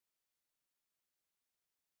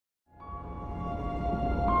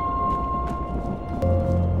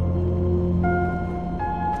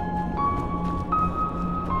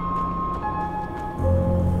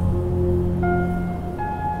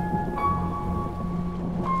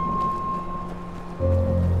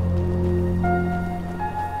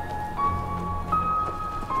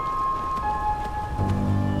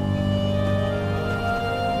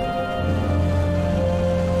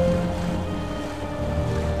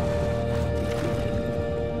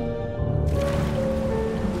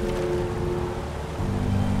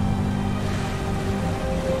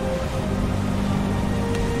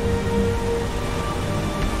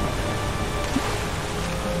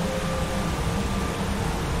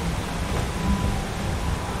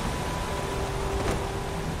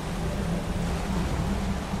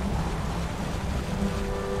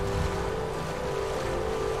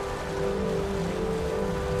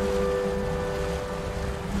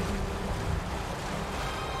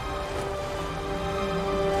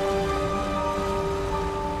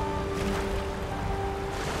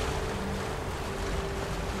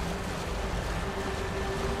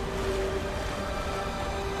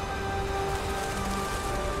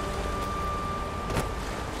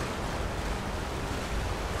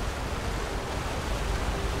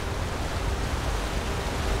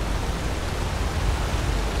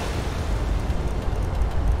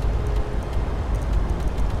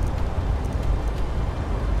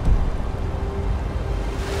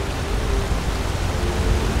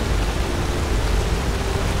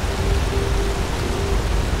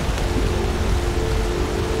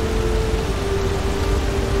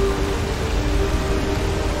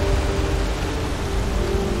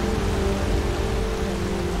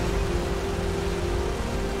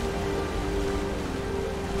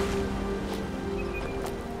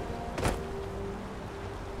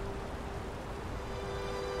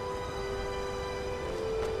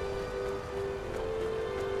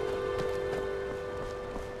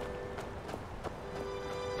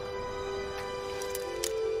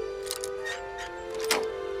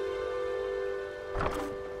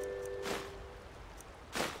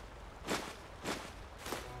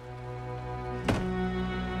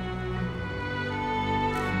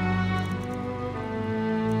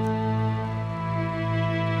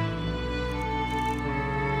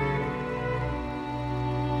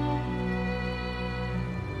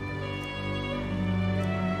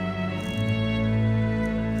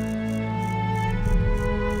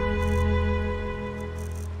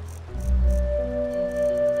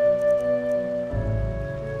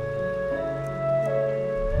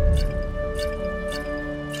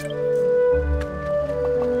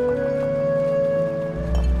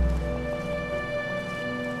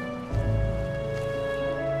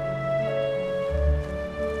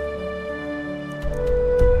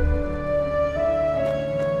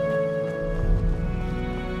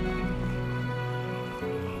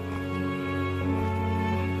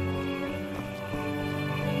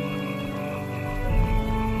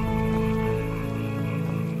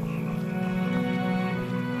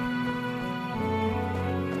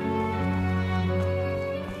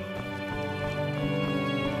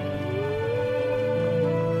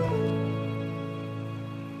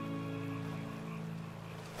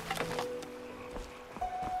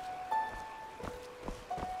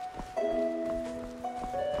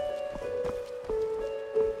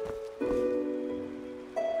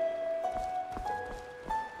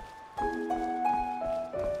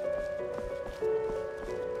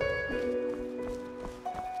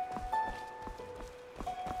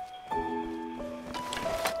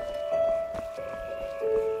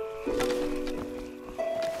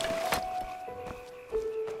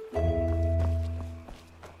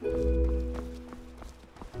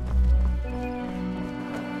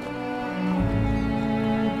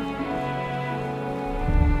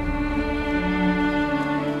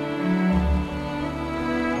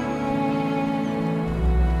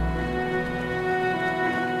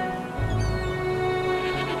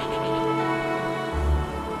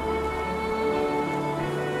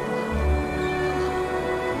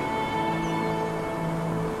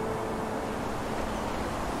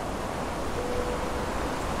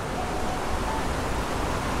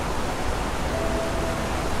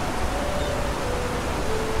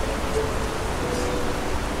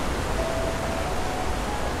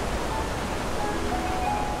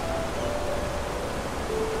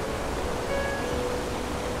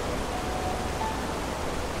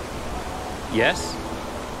Yes?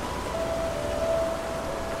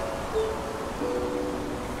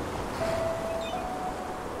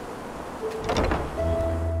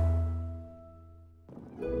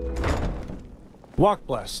 Walk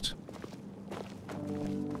blessed.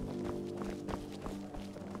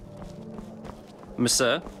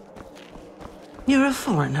 Monsieur? You're a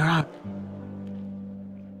foreigner, aren't you?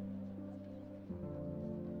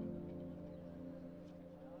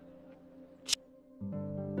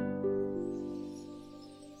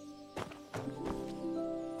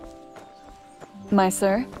 My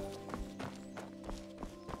sir?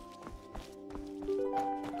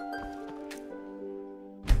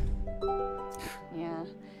 Yeah.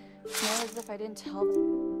 It's more as if I didn't tell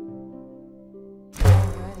them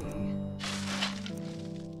already.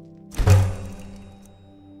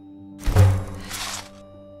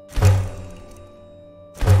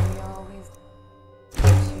 We always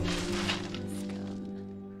scum.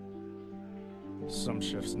 Some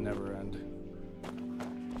shifts never end.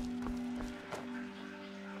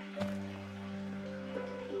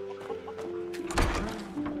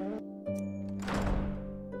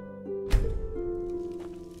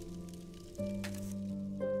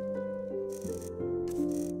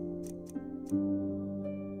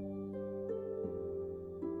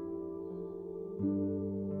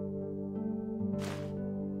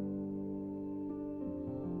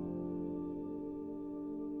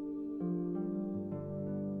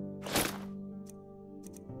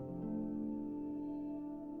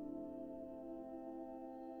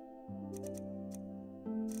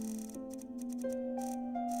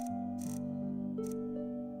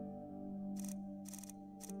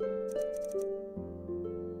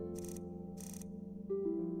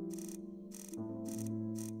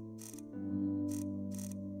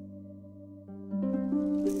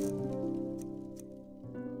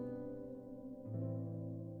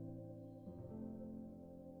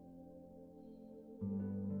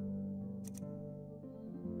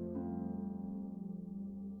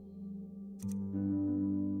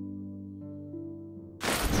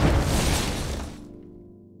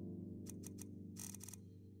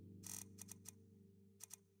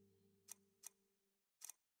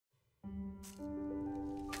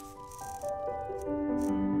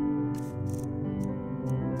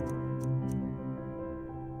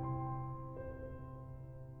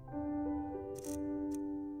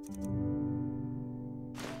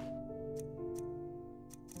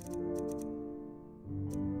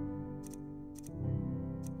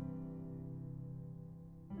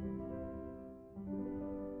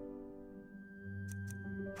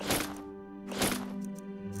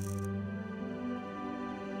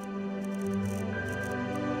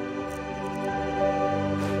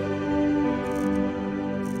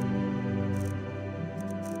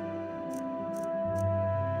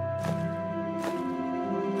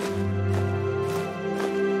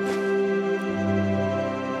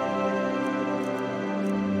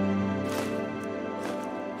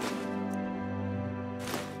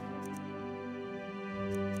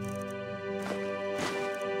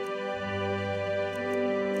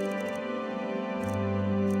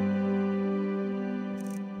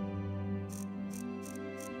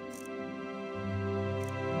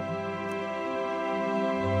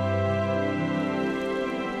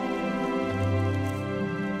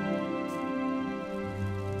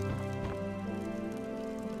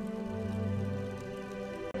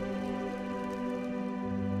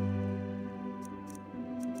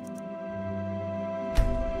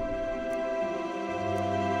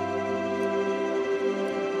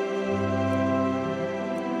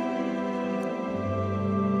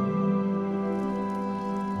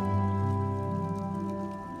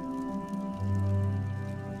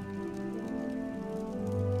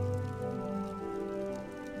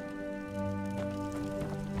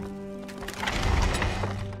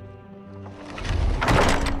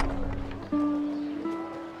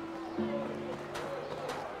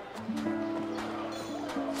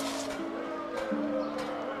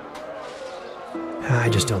 I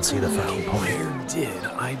just don't see the fucking point. Where did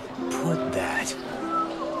I put that?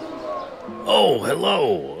 Oh,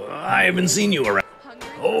 hello. I haven't seen you around.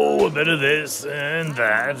 Oh, a bit of this and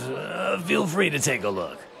that. Feel free to take a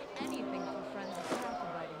look. Anything for friends of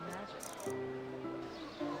providing magic.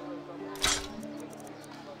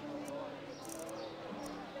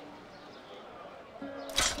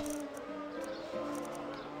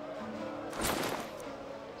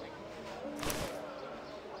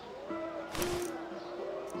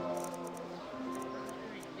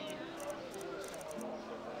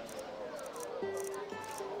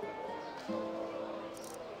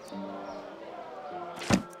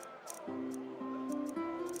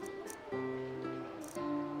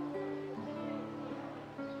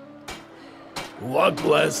 Walk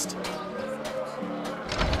blessed.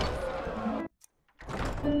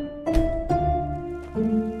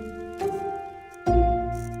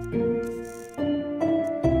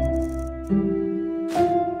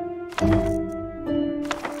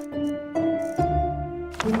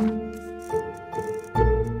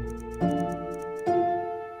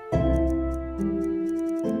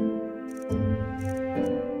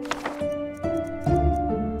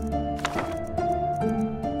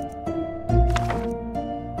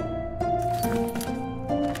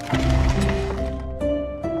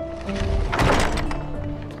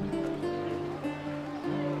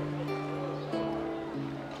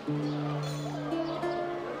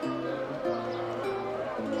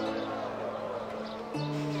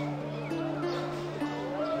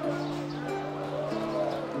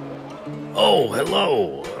 Oh,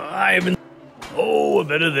 hello. I've been... Oh, a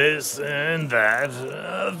bit of this and that.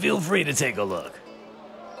 Feel free to take a look.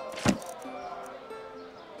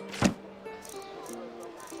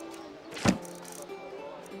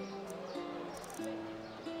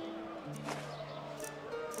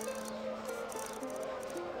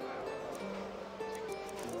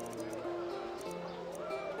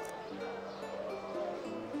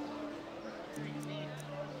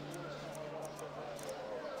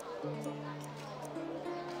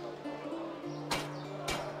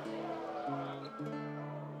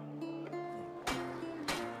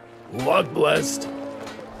 Walk blessed.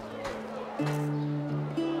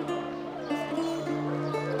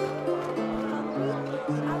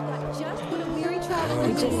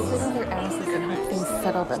 They just sit on their asses and hope things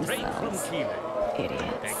settle themselves.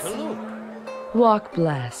 Idiots. Walk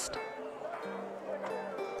blessed.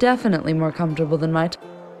 Definitely more comfortable than my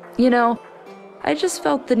You know, I just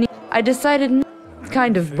felt the need. I decided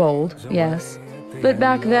kind of bold, yes. But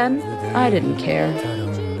back then, I didn't care.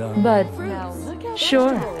 But,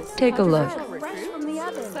 sure, take a look. Fresh from the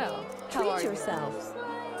oven. So, how Treat are you? yourselves.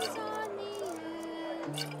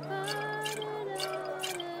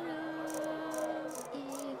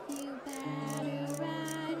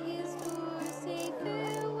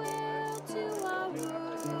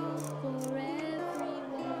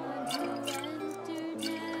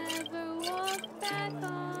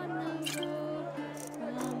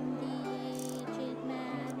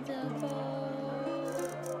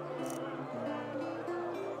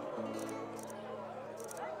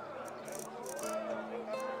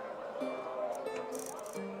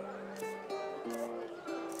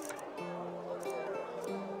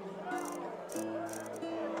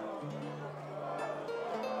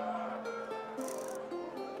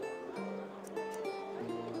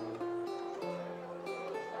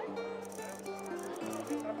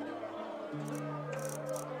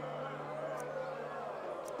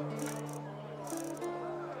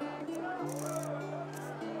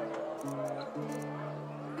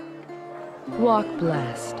 Walk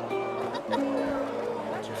blessed.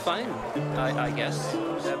 Fine, I guess.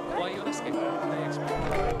 Why are you asking? I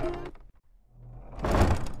explain.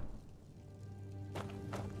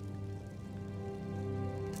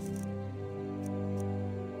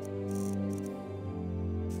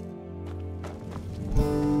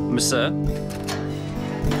 Sir?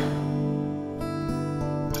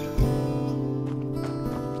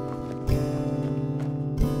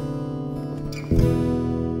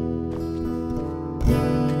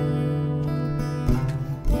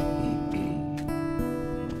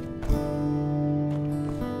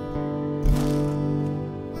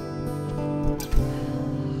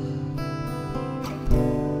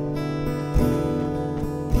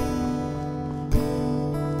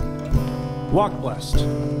 Walk blessed.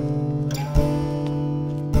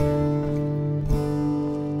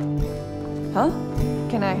 Huh?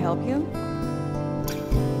 Can I help you?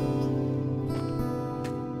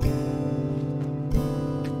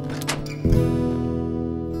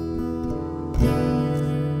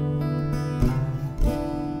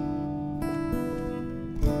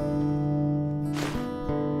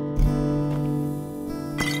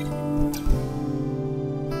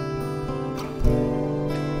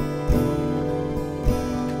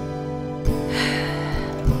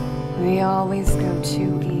 We always go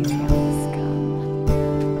too easy on this gun.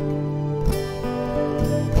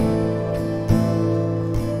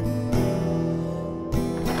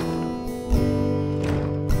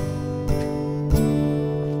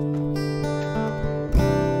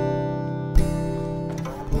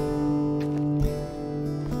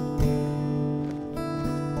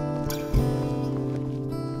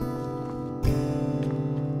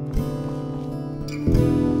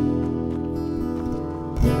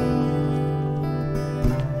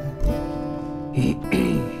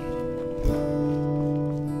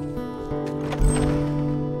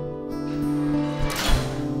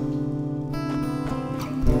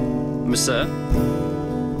 sir.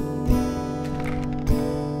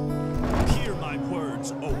 Hear my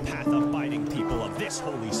words, O path-abiding people of this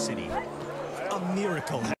holy city. A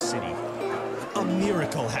miracle has city. A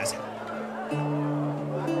miracle has.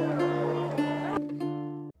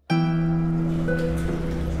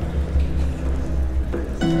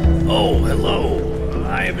 Oh, hello.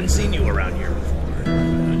 I haven't seen you around here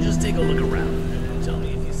before. Just take a look around and tell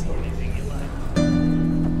me if you see anything you like.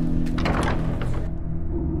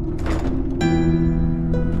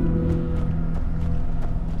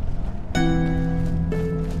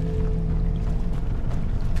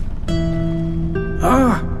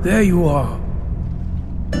 Ah, there you are.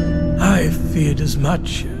 I feared as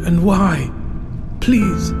much, and why?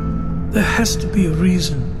 Please, there has to be a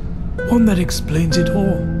reason. One that explains it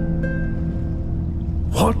all.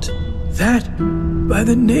 What? That? By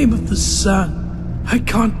the name of the sun. I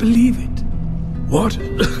can't believe it. What?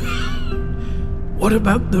 What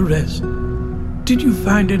about the rest? Did you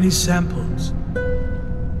find any samples?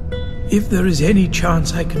 If there is any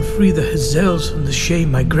chance I can free the Hazels from the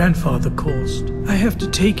shame my grandfather caused, I have to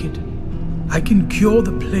take it. I can cure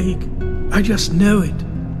the plague. I just know it.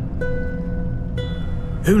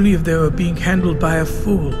 Only if they were being handled by a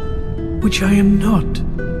fool, which I am not.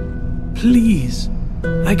 Please,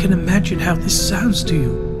 I can imagine how this sounds to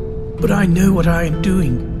you, but I know what I am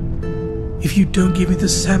doing. If you don't give me the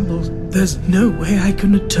samples, there's no way I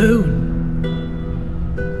can atone.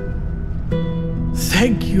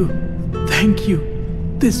 Thank you. Thank you.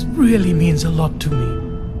 This really means a lot to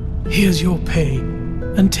me. Here's your pay,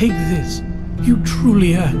 and take this. You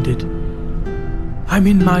truly earned it. I'm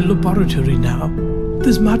in my laboratory now.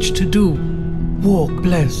 There's much to do. Walk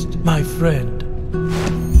blessed, my friend.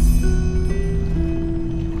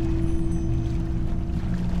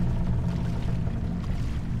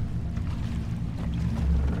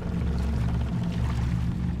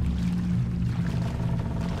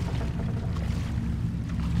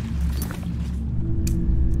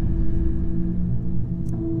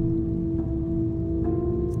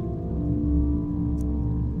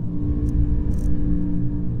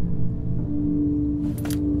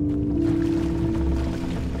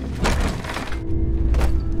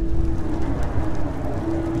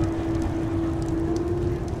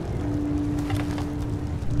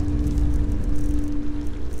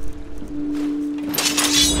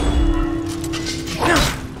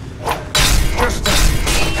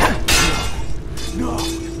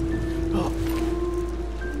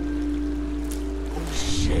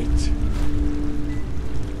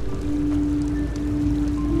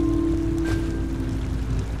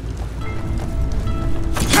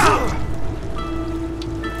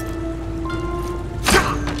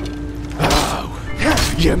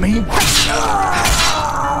 You mean?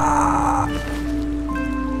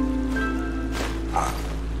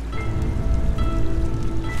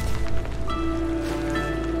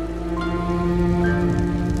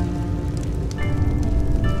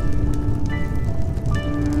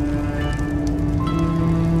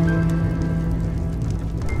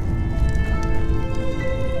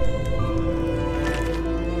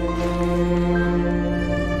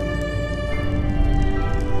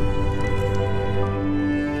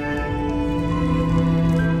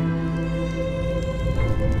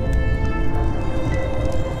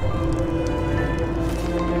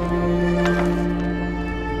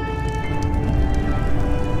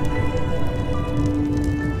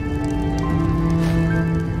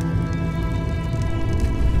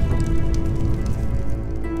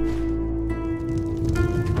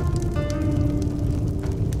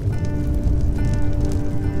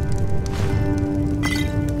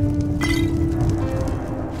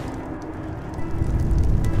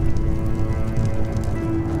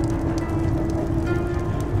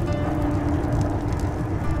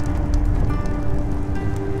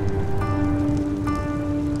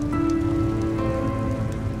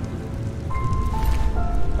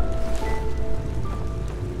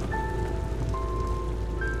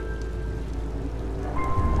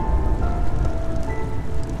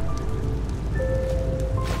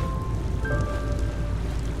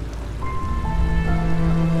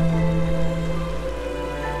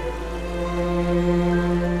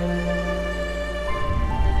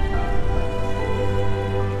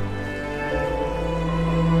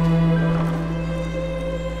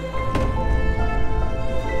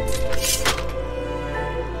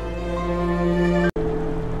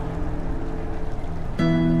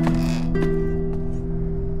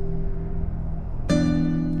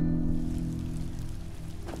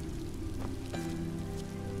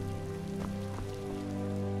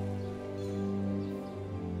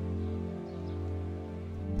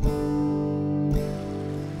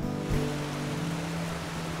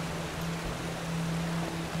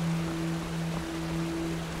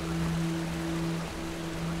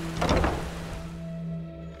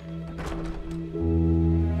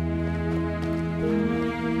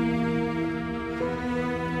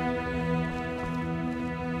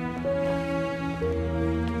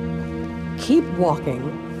 keep walking.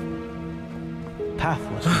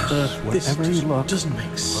 Pathlessness, wherever you look. Doesn't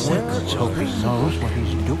make sense. Let's hope he knows what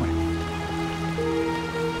he's doing.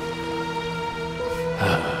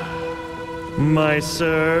 My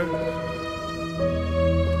sir.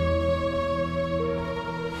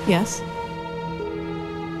 Yes?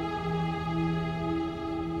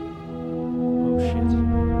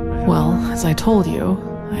 Well, as I told you,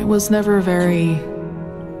 I was never very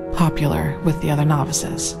popular with the other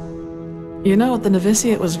novices. You know, the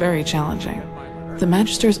novitiate was very challenging. The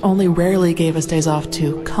magisters only rarely gave us days off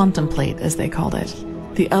to contemplate, as they called it.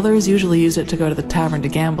 The others usually used it to go to the tavern to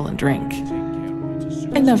gamble and drink.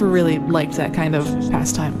 I never really liked that kind of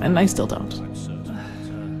pastime, and I still don't.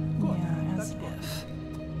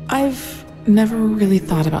 I've never really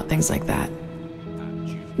thought about things like that.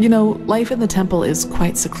 You know, life in the temple is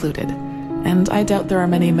quite secluded, and I doubt there are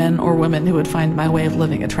many men or women who would find my way of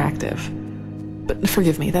living attractive. But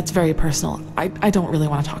forgive me, that's very personal. I don't really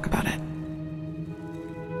want to talk about it.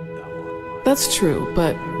 That's true,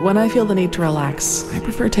 but when I feel the need to relax, I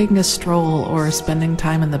prefer taking a stroll or spending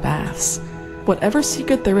time in the baths. Whatever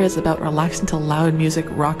secret there is about relaxing to loud music,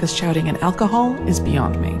 raucous shouting, and alcohol is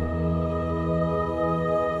beyond me.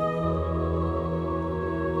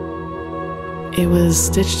 It was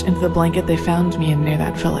stitched into the blanket they found me in near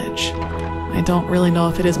that village. I don't really know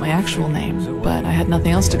if it is my actual name, but I had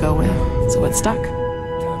nothing else to go with, so it stuck.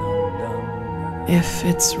 If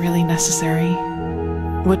it's really necessary,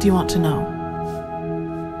 what do you want to know?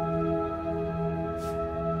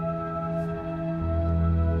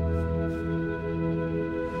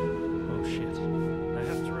 Oh shit. I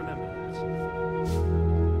have to remember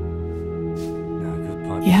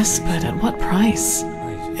that. Yes, but at what price?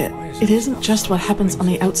 It isn't just what happens on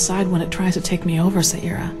the outside when it tries to take me over,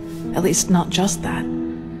 Saira. At least not just that.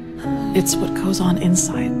 It's what goes on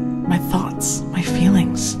inside. My thoughts, my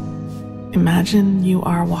feelings. Imagine you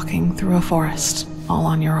are walking through a forest, all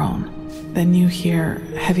on your own. Then you hear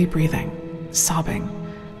heavy breathing, sobbing,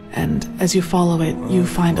 and as you follow it, you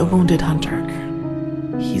find a wounded hunter.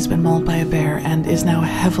 He's been mauled by a bear and is now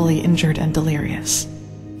heavily injured and delirious.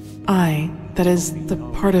 I, that is the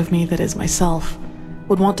part of me that is myself,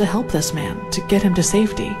 would want to help this man, to get him to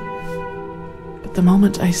safety. But the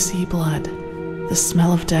moment I see blood, the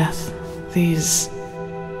smell of death, these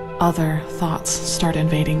other thoughts start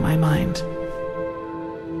invading my mind.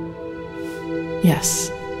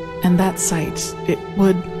 Yes, and that sight, it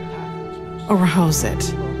would arouse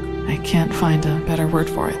it. I can't find a better word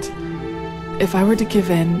for it. If I were to give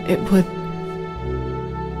in, it would...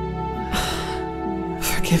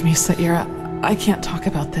 Forgive me, Saira. I can't talk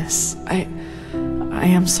about this. I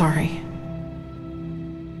am sorry.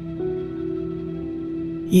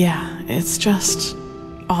 Yeah, it's just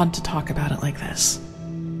odd to talk about it like this.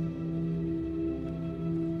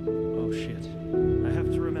 Oh shit. I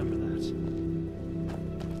have to remember that.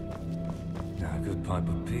 Now, a good pipe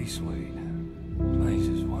of peace, Wade.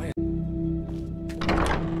 Blazes, why?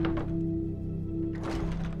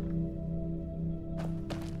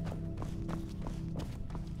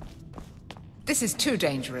 This is too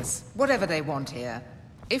dangerous, whatever they want here.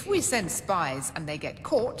 If we send spies and they get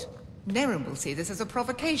caught, Nerim will see this as a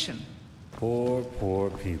provocation. Poor, poor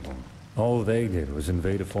people. All they did was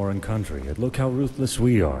invade a foreign country, and look how ruthless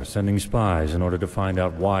we are, sending spies in order to find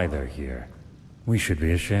out why they're here. We should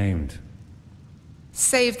be ashamed.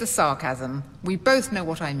 Save the sarcasm. We both know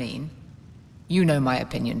what I mean. You know my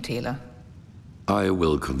opinion, Tila. I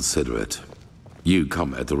will consider it. You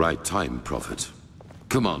come at the right time, Prophet.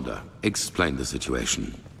 Commander, explain the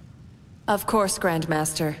situation. Of course,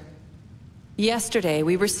 Grandmaster. Yesterday,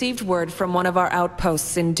 we received word from one of our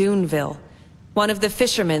outposts in Duneville. One of the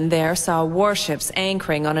fishermen there saw warships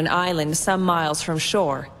anchoring on an island some miles from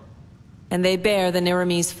shore. And they bear the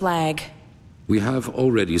Nerimese flag. We have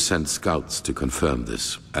already sent scouts to confirm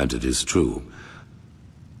this, and it is true.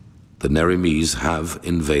 The Nerimese have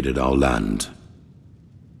invaded our land.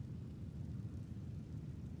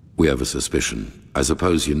 We have a suspicion. I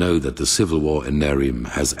suppose you know that the civil war in Nerim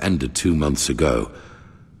has ended 2 months ago.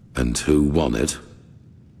 And who won it?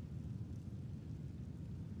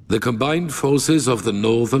 The combined forces of the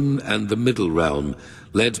Northern and the Middle Realm,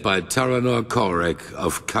 led by Taranor Korek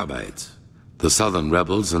of Kabait. The Southern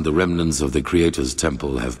rebels and the remnants of the Creator's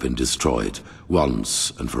Temple have been destroyed,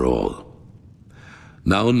 once and for all.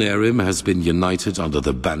 Now Nerim has been united under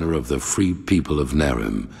the banner of the Free People of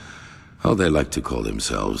Nerim, how they like to call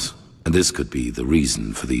themselves, and this could be the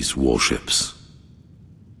reason for these warships.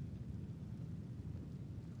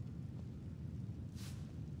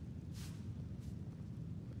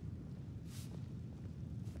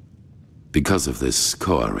 Because of this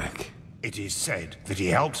Koarek, It is said that he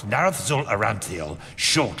helped Narathzul Aranthiel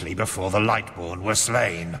shortly before the Lightborn were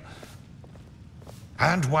slain.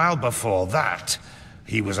 And while before that,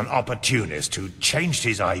 he was an opportunist who changed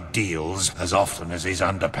his ideals as often as his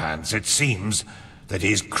underpants, it seems that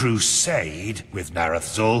his crusade with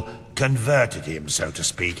Narathzul converted him, so to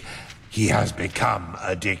speak. He has become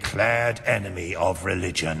a declared enemy of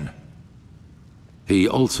religion. He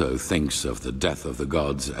also thinks of the death of the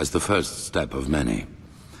gods as the first step of many.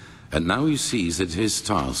 And now he sees it his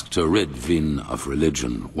task to rid Vin of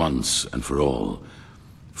religion once and for all.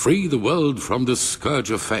 Free the world from the scourge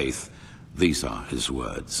of faith. These are his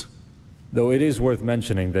words. Though it is worth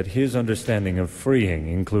mentioning that his understanding of freeing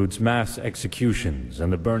includes mass executions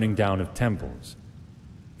and the burning down of temples.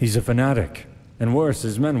 He's a fanatic, and worse,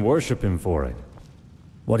 his men worship him for it.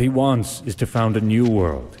 What he wants is to found a new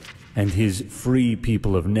world, and his free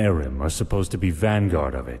people of Nerim are supposed to be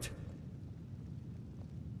vanguard of it.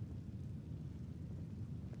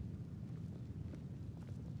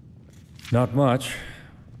 Not much.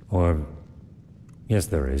 Or... yes,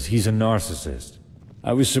 there is. He's a narcissist.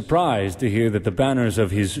 I was surprised to hear that the banners of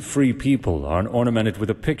his free people are ornamented with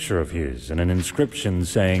a picture of his and an inscription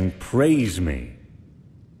saying, "Praise me."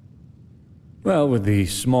 Well, with the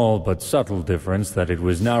small but subtle difference that it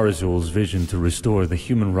was Narazul's vision to restore the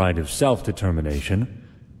human right of self-determination,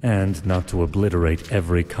 and not to obliterate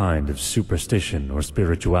every kind of superstition or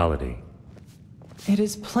spirituality. It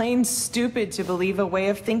is plain stupid to believe a way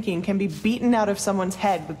of thinking can be beaten out of someone's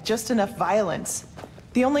head with just enough violence.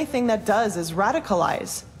 The only thing that does is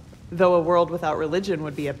radicalize. Though a world without religion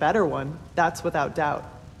would be a better one, that's without doubt.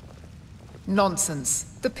 Nonsense.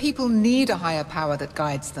 The people need a higher power that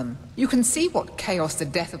guides them. You can see what chaos the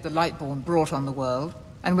death of the Lightborn brought on the world,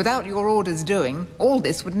 and without your orders doing, all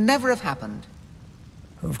this would never have happened.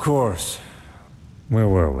 Of course. Where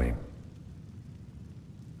were we?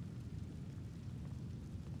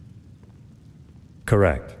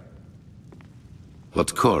 Correct.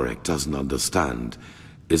 What Korek doesn't understand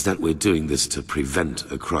is that we're doing this to prevent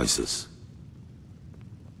a crisis.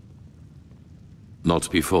 Not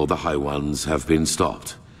before the High Ones have been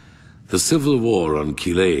stopped. The civil war on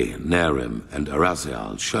Kile, Nerim, and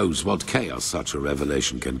Arazial shows what chaos such a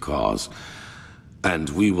revelation can cause, and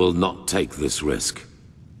we will not take this risk.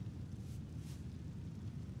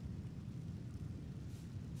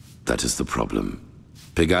 That is the problem.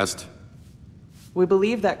 Pegast? We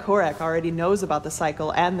believe that Korek already knows about the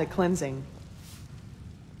cycle and the cleansing.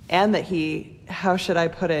 And that he, how should I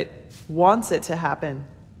put it, wants it to happen.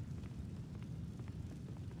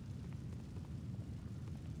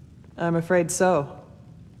 I'm afraid so.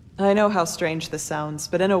 I know how strange this sounds,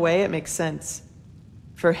 but in a way it makes sense.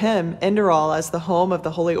 For him, Enderal as the home of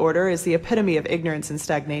the Holy Order is the epitome of ignorance and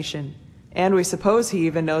stagnation. And we suppose he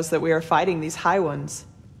even knows that we are fighting these High Ones.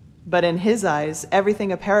 But in his eyes,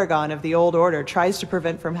 everything a paragon of the old order tries to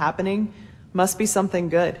prevent from happening must be something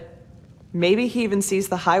good. Maybe he even sees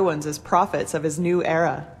the High Ones as prophets of his new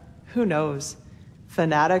era. Who knows?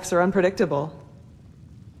 Fanatics are unpredictable.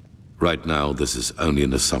 Right now, this is only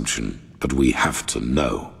an assumption, but we have to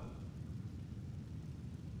know.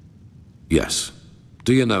 Yes.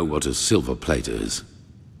 Do you know what a silver plate is?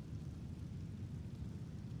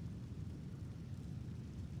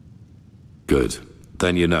 Good.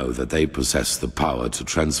 Then you know that they possess the power to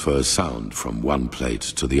transfer sound from one plate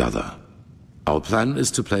to the other. Our plan is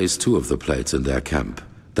to place 2 of the plates in their camp.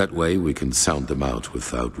 That way we can sound them out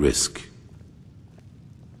without risk.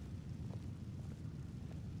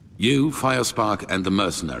 You, Firespark, and the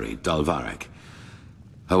mercenary, Dalvarek.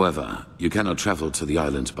 However, you cannot travel to the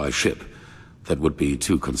island by ship. That would be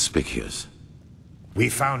too conspicuous. We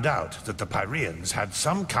found out that the Pyreans had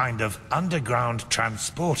some kind of underground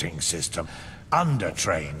transporting system.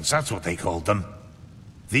 Undertrains, that's what they called them.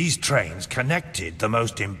 These trains connected the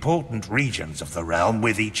most important regions of the realm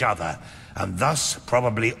with each other, and thus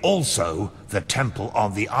probably also the temple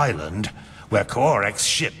on the island where Korek's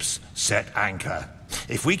ships set anchor.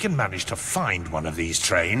 If we can manage to find one of these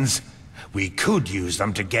trains, we could use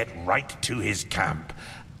them to get right to his camp.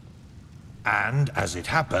 And, as it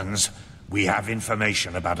happens, we have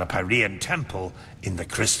information about a Pyrean temple in the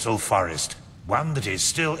Crystal Forest. One that is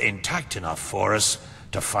still intact enough for us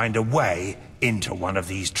to find a way into one of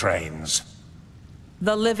these trains.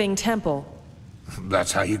 The Living Temple.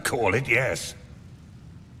 That's how you call it, yes.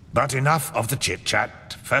 But enough of the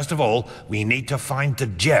chit-chat. First of all, we need to find the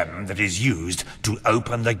gem that is used to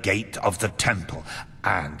open the gate of the temple.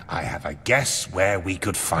 And I have a guess where we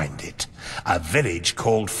could find it. A village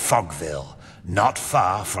called Fogville, not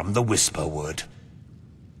far from the Whisperwood.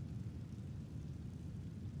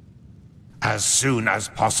 As soon as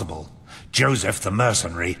possible. Joseph the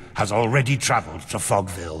mercenary has already traveled to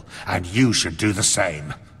Fogville, and you should do the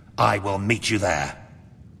same. I will meet you there.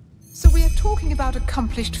 So we are talking about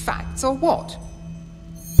accomplished facts, or what?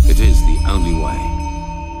 It is the only way.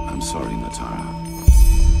 I'm sorry, Natara.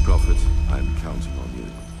 Prophet, I'm counting on you.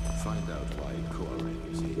 Find out why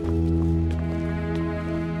Korek is here.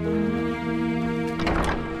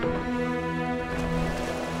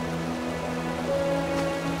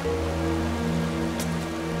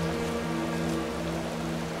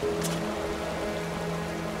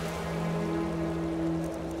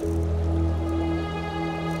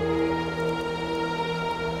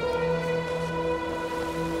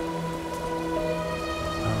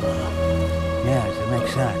 Yes, it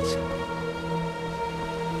makes sense.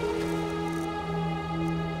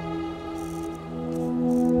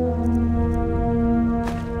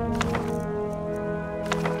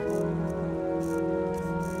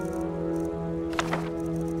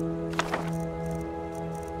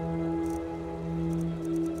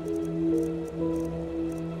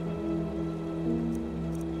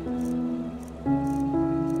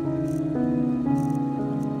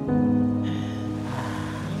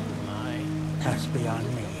 That's beyond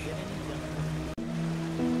me.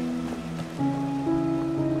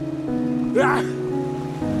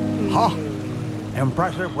 Huh.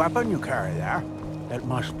 Impressive weapon you carry there. It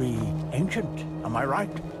must be ancient, am I right?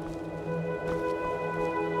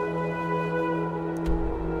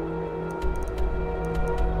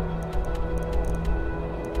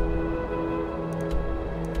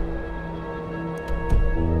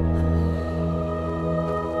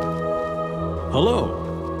 Hello.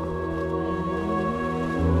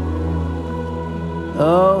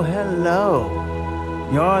 Oh, hello.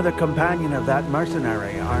 You're the companion of that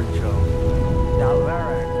mercenary, aren't you?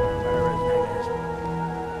 Dalveric, or whatever his name is.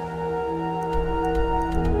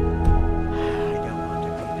 I don't want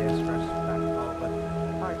to be disrespectful, but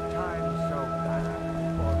our time's so bad.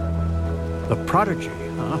 The prodigy,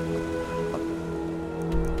 huh?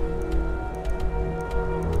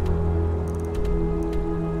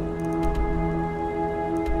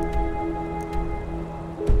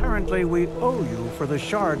 Apparently, we owe you for the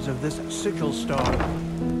shards of this sigil stone.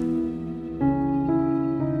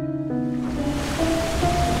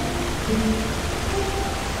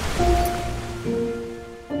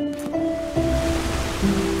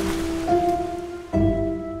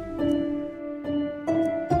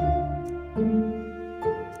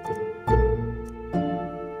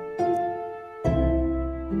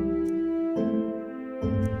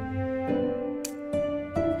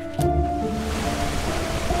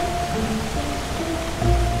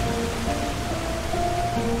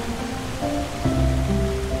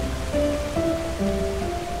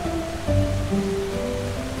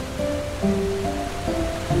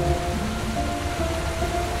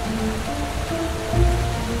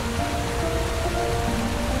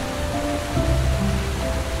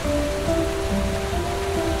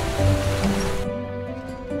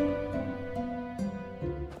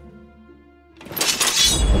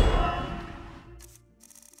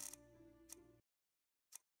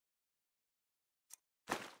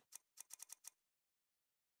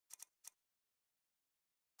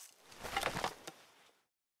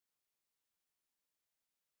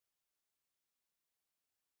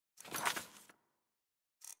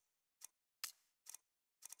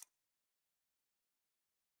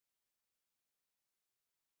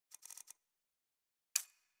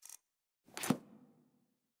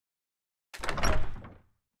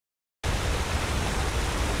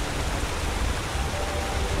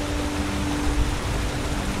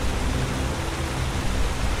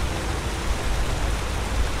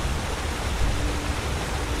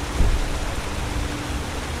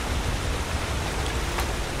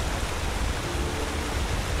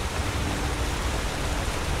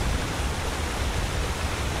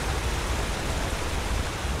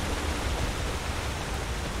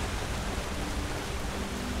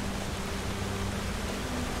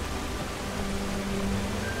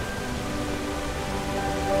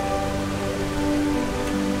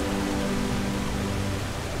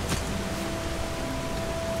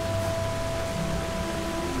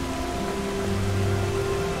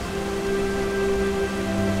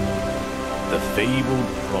 The fabled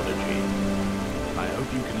prodigy. I hope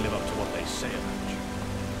you can live up to what they say about you.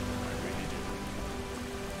 I really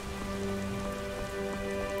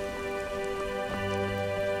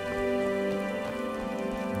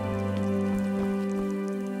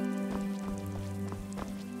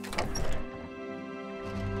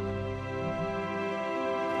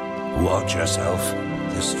do. Watch yourself.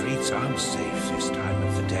 The streets aren't safe this time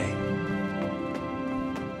of the day.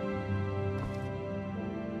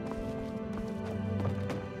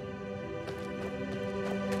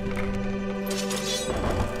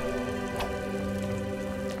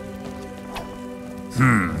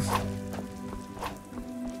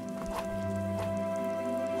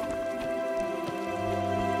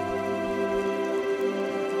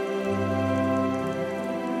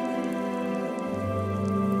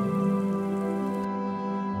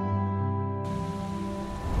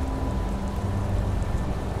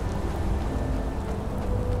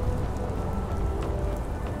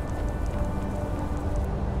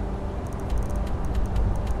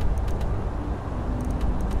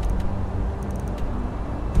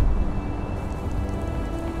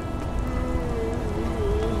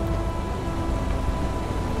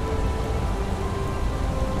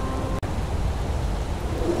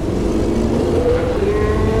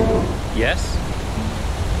 Yes?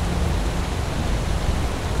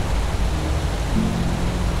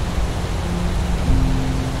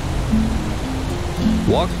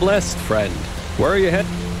 Walk blessed, friend. Where are you headed?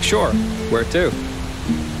 Sure. Where to?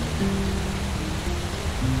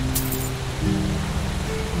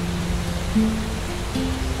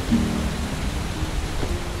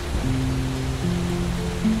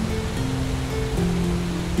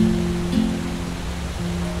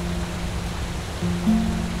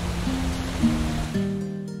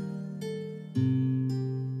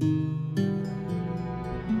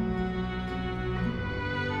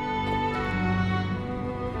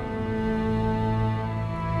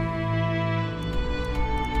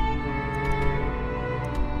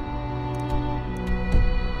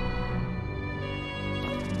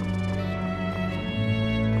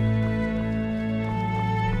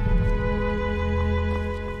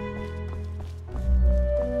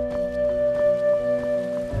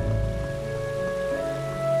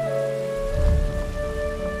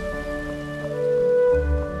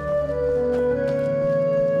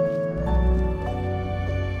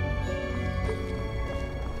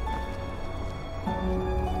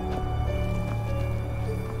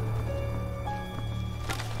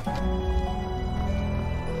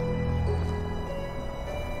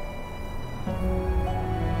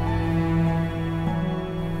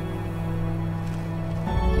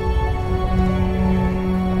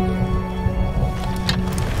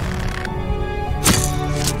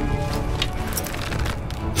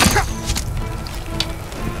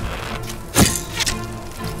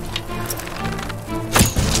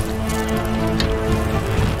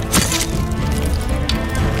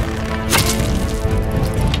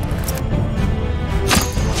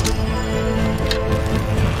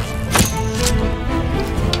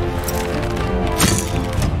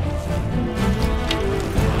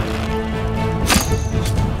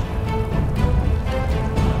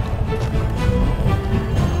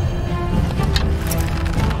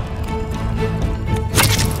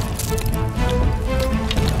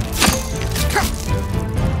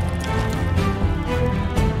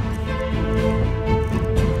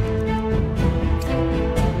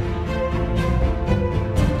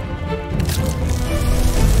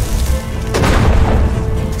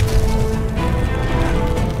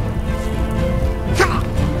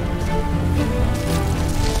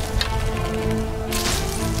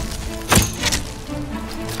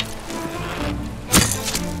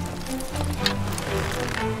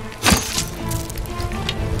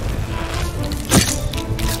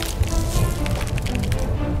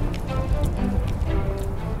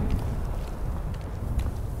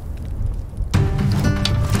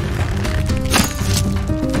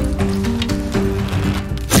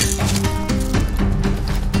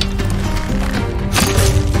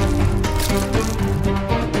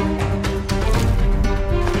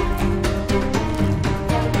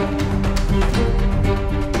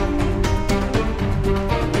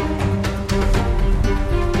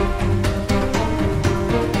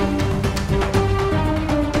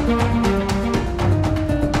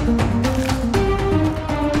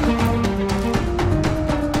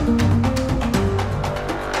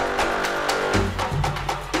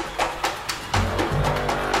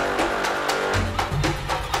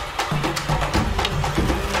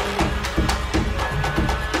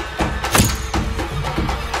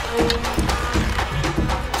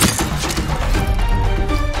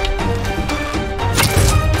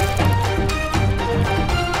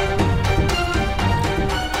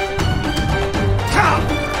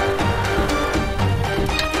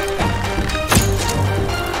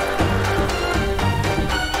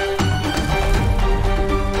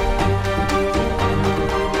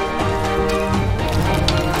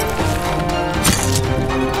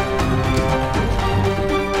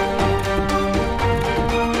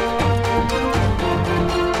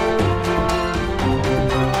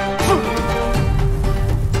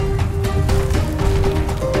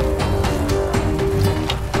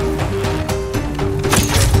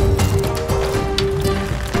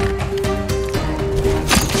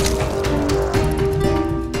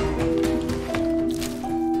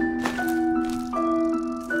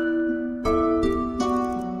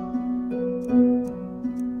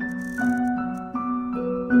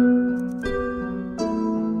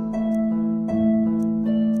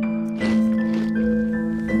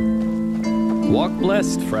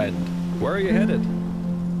 Blessed friend, where are you headed?